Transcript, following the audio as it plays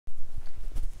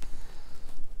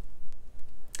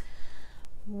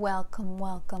Welcome,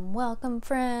 welcome, welcome,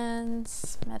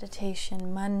 friends.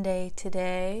 Meditation Monday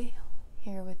today,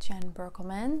 here with Jen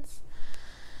Berkelmans.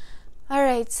 All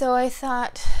right, so I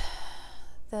thought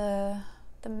the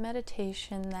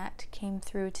meditation that came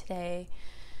through today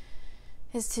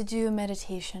is to do a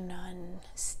meditation on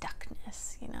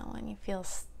stuckness. You know, when you feel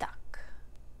stuck,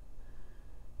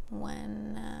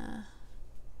 when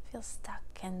you feel stuck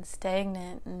and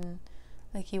stagnant and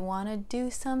like you want to do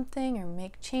something or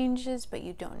make changes, but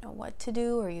you don't know what to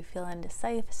do, or you feel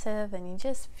indecisive and you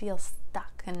just feel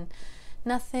stuck and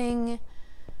nothing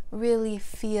really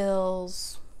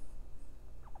feels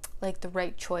like the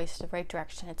right choice, the right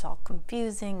direction. It's all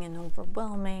confusing and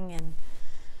overwhelming and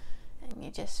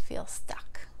you just feel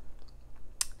stuck.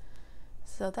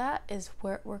 So that is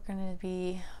what we're going to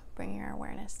be bringing our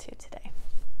awareness to today.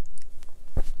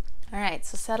 All right,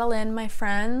 so settle in, my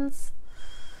friends.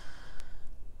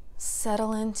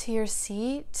 Settle into your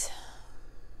seat.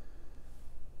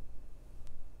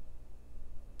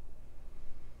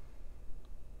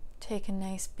 Take a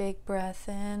nice big breath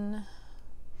in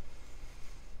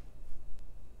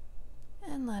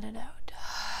and let it out.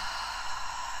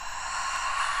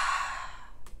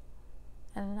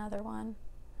 And another one.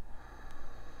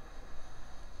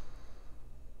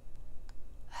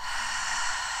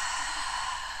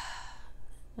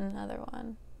 Another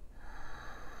one.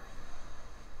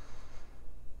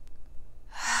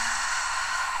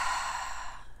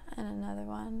 And another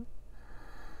one.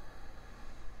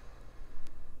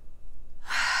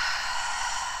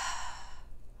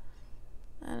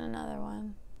 And another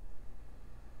one.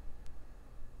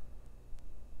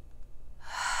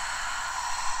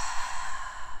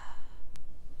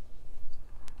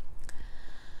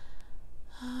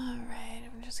 All right,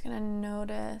 I'm just going to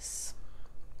notice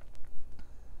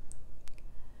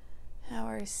how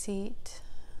our seat,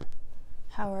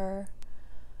 how our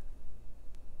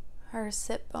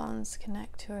sit bones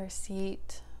connect to our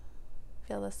seat.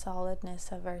 Feel the solidness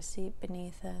of our seat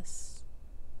beneath us.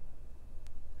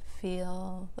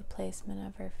 Feel the placement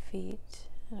of our feet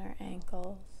and our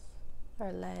ankles,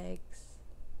 our legs,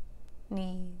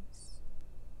 knees,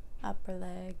 upper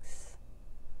legs,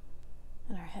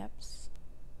 and our hips.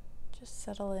 Just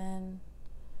settle in.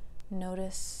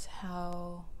 Notice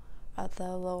how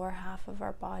the lower half of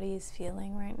our body is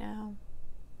feeling right now.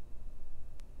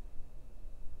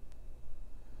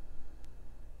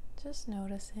 Just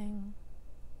noticing.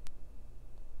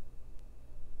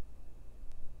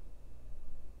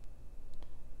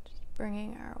 Just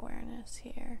bringing our awareness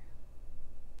here.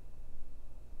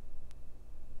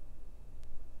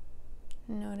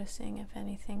 Noticing if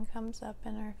anything comes up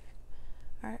in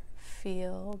our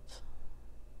field.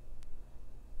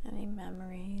 Any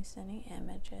memories, any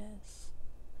images.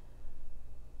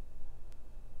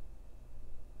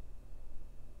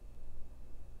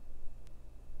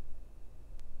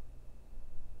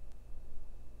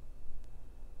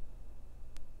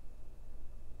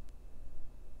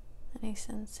 Any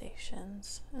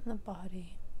sensations in the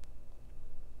body.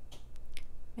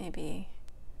 Maybe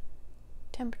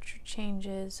temperature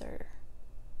changes or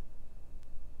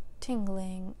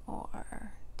tingling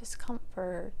or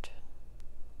discomfort,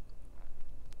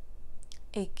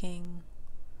 aching,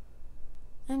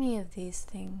 any of these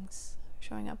things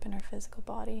showing up in our physical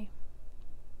body.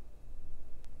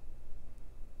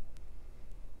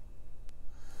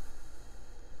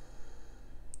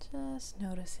 Just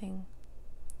noticing.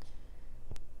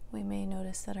 We may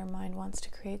notice that our mind wants to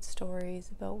create stories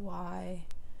about why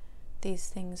these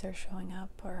things are showing up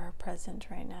or are present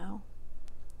right now.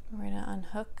 We're going to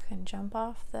unhook and jump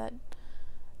off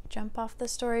the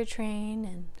story train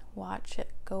and watch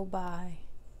it go by.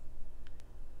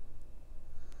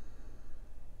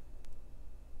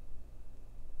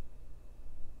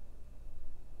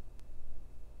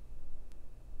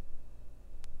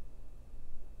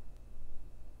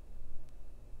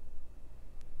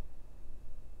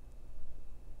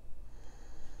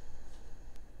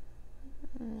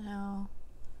 Now,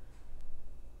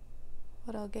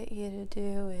 what I'll get you to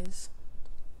do is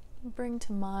bring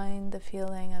to mind the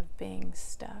feeling of being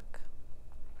stuck,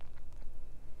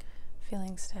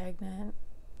 feeling stagnant,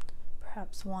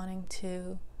 perhaps wanting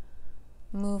to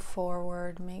move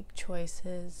forward, make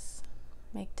choices,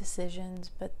 make decisions,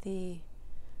 but the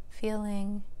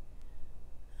feeling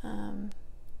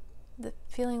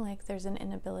like there's an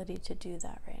inability to do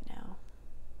that right now.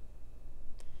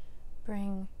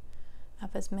 Bring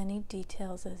up as many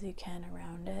details as you can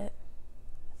around it,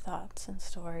 thoughts and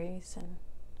stories and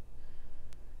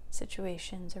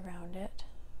situations around it.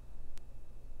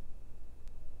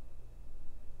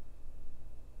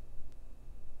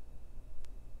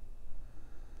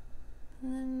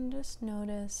 And then just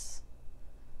notice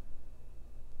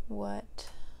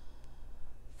what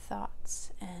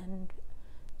thoughts and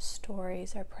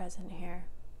stories are present here.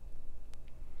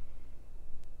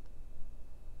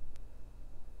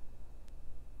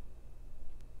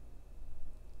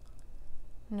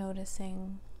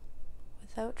 Noticing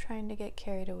without trying to get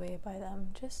carried away by them,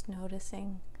 just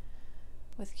noticing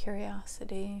with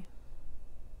curiosity.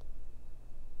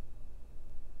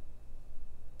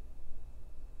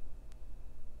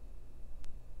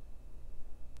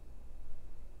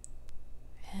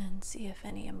 And see if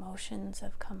any emotions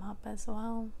have come up as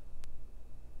well.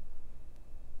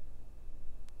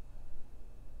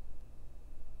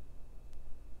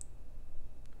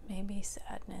 Maybe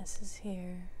sadness is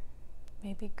here,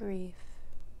 maybe grief,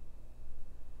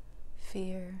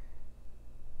 fear,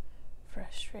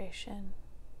 frustration,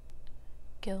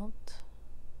 guilt,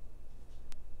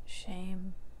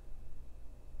 shame,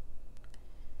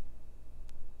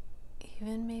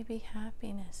 even maybe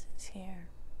happiness is here.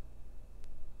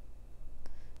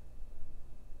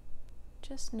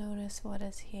 Just notice what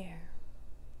is here.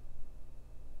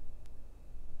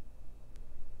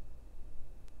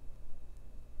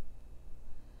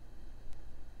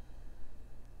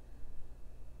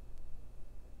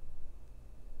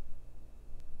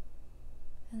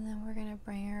 And then we're going to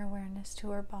bring our awareness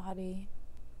to our body,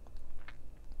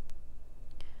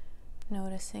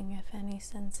 noticing if any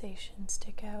sensations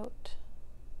stick out.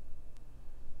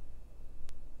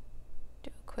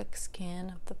 Do a quick scan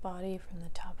of the body from the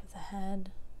top of the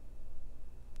head,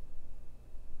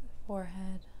 the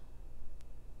forehead,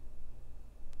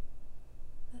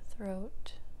 the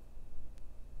throat,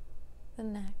 the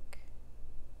neck,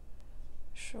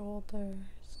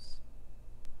 shoulders,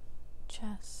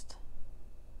 chest,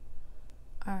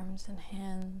 arms and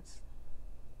hands,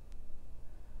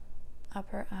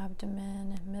 upper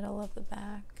abdomen and middle of the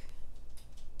back,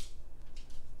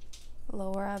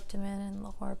 lower abdomen and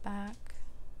lower back,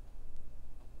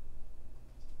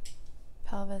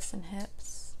 pelvis and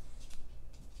hips,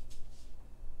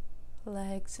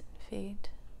 legs and feet.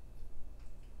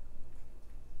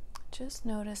 Just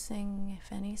noticing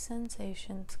if any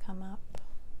sensations come up.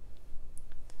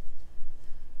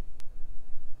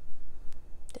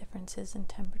 Differences in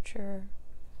temperature,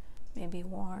 maybe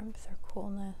warmth or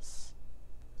coolness,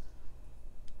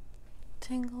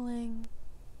 tingling,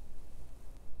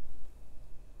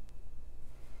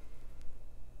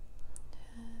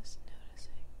 just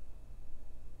noticing.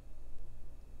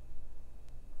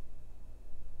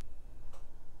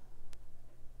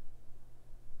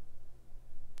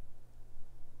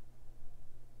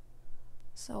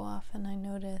 So often I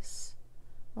notice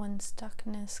when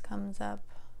stuckness comes up,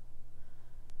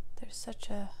 there's such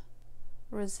a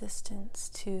resistance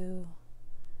to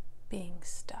being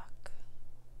stuck,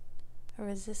 a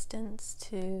resistance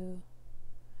to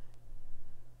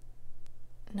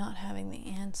not having the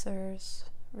answers,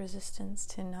 resistance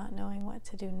to not knowing what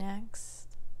to do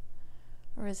next,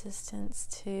 resistance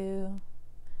to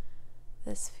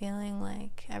this feeling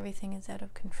like everything is out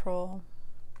of control.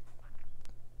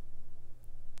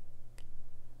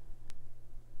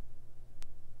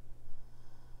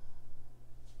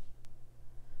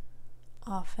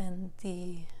 Often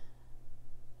the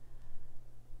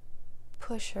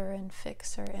pusher and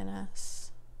fixer in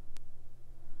us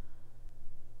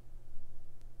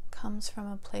comes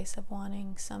from a place of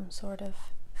wanting some sort of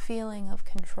feeling of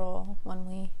control when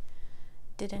we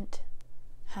didn't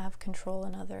have control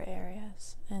in other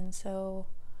areas. And so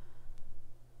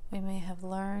we may have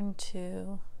learned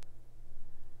to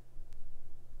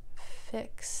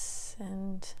fix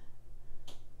and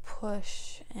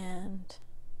push and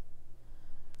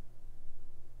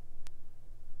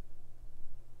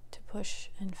push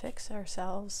and fix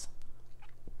ourselves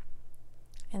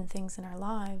in things in our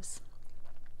lives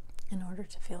in order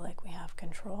to feel like we have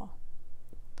control.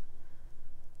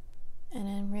 And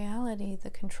in reality, the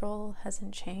control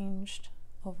hasn't changed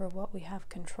over what we have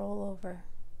control over.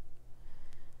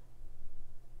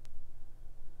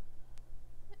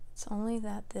 It's only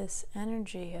that this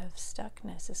energy of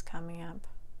stuckness is coming up,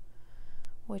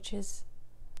 which is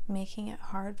making it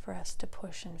hard for us to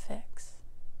push and fix,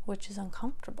 which is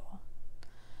uncomfortable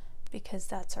because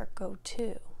that's our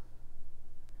go-to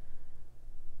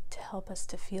to help us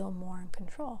to feel more in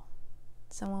control.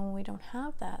 So when we don't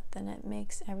have that, then it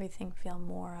makes everything feel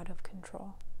more out of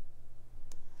control.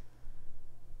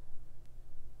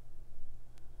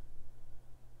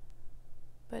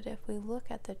 But if we look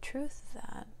at the truth of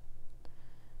that,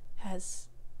 has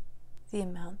the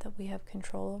amount that we have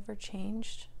control over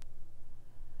changed?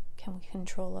 Can we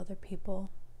control other people,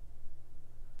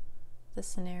 the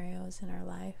scenarios in our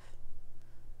life?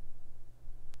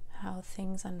 how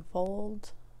things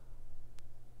unfold.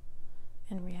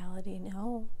 In reality,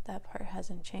 no, that part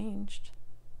hasn't changed.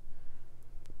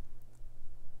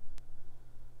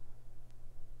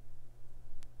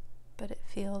 But it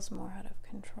feels more out of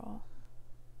control.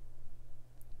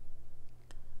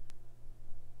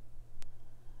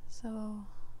 So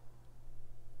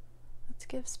let's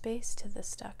give space to the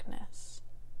stuckness.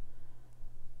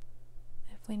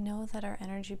 If we know that our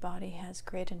energy body has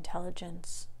great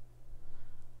intelligence,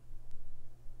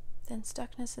 then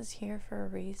stuckness is here for a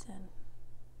reason.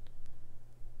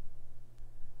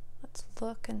 Let's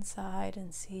look inside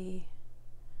and see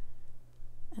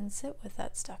and sit with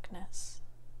that stuckness.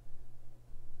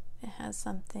 It has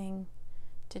something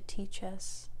to teach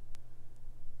us.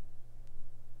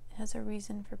 It has a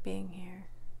reason for being here.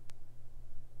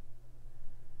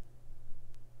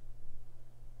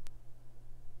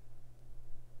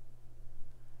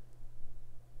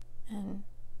 And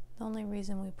the only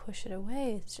reason we push it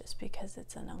away is just because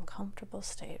it's an uncomfortable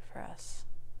state for us,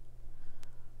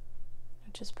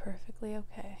 which is perfectly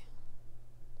okay.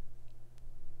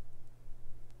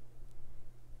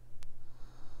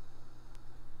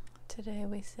 Today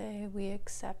we say we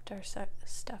accept our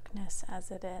stuckness as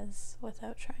it is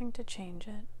without trying to change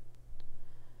it.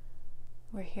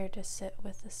 We're here to sit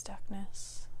with the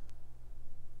stuckness,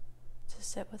 to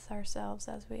sit with ourselves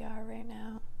as we are right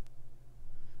now.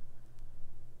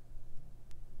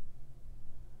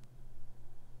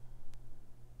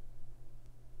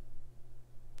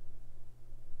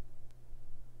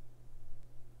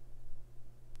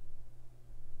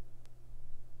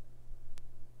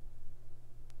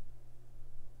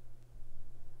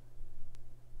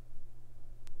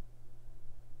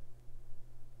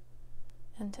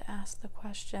 And to ask the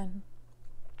question,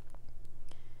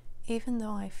 even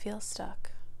though I feel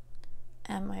stuck,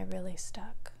 am I really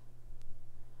stuck?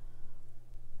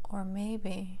 Or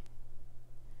maybe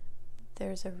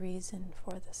there's a reason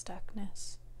for the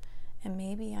stuckness, and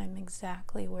maybe I'm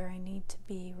exactly where I need to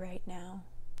be right now.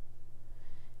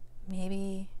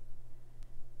 Maybe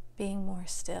being more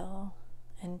still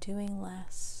and doing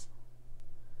less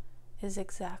is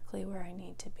exactly where I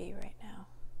need to be right now.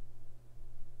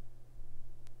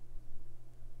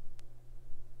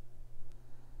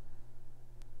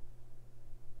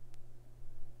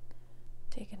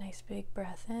 Take a nice big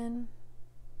breath in.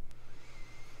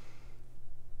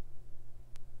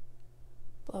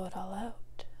 Blow it all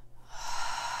out.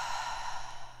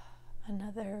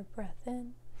 Another breath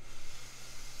in.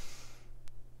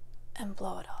 And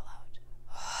blow it all out.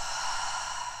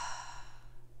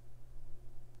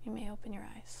 You may open your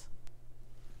eyes.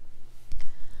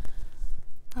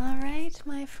 All right,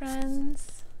 my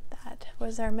friends. That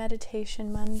was our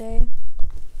Meditation Monday.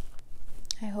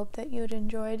 I hope that you'd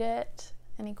enjoyed it.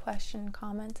 Any question,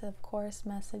 comments, of course,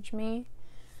 message me.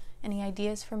 Any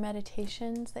ideas for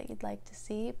meditations that you'd like to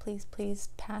see, please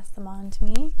pass them on to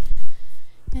me.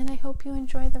 And I hope you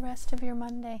enjoy the rest of your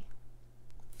Monday.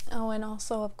 Oh, and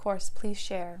also, of course, please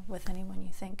share with anyone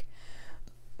you think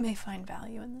may find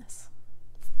value in this.